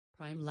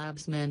Prime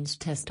Labs Men's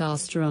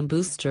Testosterone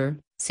Booster,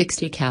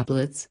 60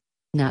 Caplets,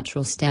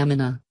 Natural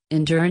Stamina,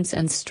 Endurance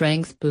and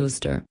Strength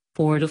Booster,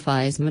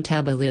 Fortifies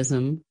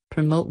Metabolism,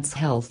 Promotes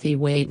Healthy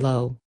Weight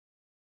Loss.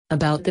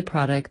 About the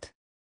product.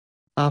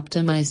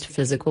 Optimized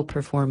physical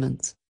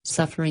performance,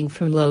 suffering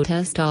from low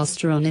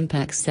testosterone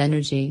impacts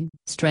energy,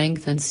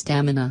 strength and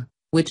stamina,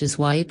 which is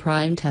why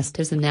Prime Test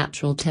is a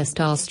natural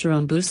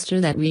testosterone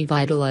booster that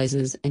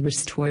revitalizes and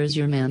restores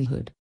your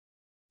manhood.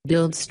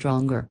 Build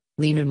stronger,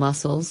 leaner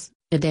muscles,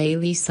 a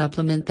daily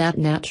supplement that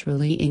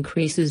naturally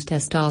increases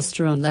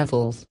testosterone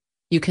levels.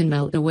 You can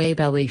melt away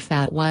belly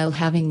fat while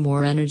having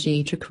more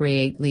energy to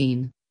create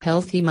lean,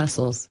 healthy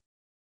muscles.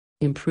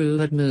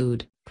 Improved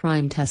mood.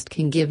 Prime Test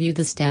can give you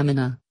the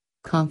stamina,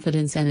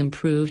 confidence and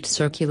improved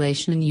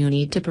circulation you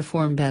need to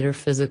perform better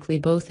physically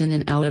both in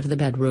and out of the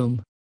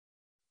bedroom.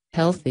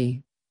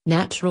 Healthy,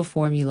 natural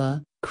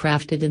formula,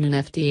 crafted in an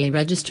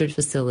FDA-registered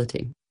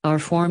facility. Our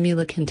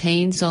formula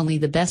contains only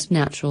the best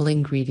natural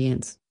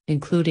ingredients,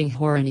 including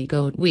Horny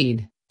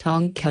goatweed,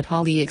 Tongkat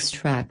holly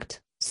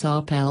extract,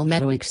 saw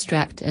palmetto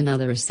extract and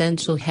other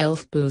essential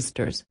health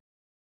boosters.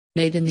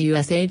 Made in the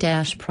USA.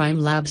 Prime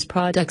Labs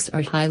products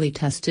are highly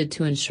tested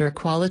to ensure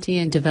quality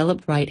and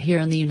developed right here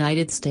in the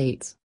United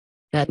States.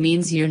 That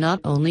means you're not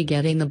only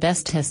getting the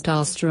best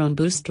testosterone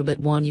booster but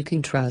one you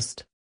can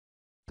trust.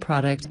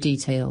 Product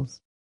details.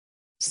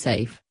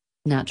 Safe,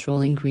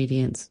 natural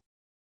ingredients.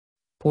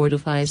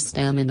 Fortifies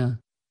stamina,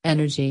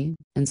 energy,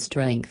 and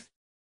strength.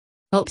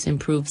 Helps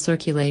improve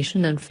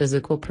circulation and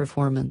physical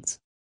performance.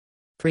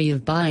 Free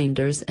of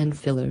binders and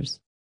fillers.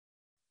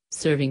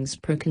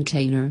 Servings per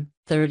container,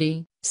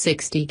 30,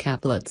 60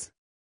 caplets.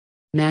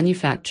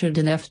 Manufactured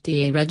in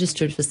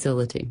FDA-registered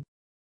facility.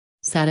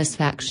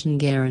 Satisfaction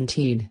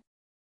guaranteed.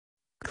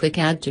 Click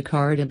Add to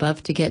Cart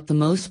above to get the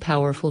most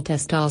powerful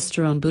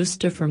testosterone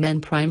booster for men.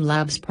 Prime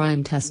Labs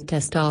Prime Test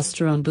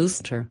Testosterone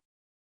Booster.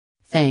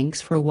 Thanks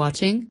for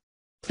watching.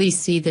 Please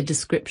see the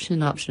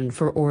description option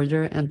for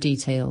order and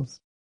details.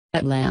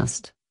 At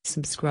last,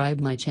 subscribe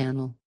my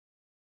channel.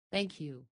 Thank you.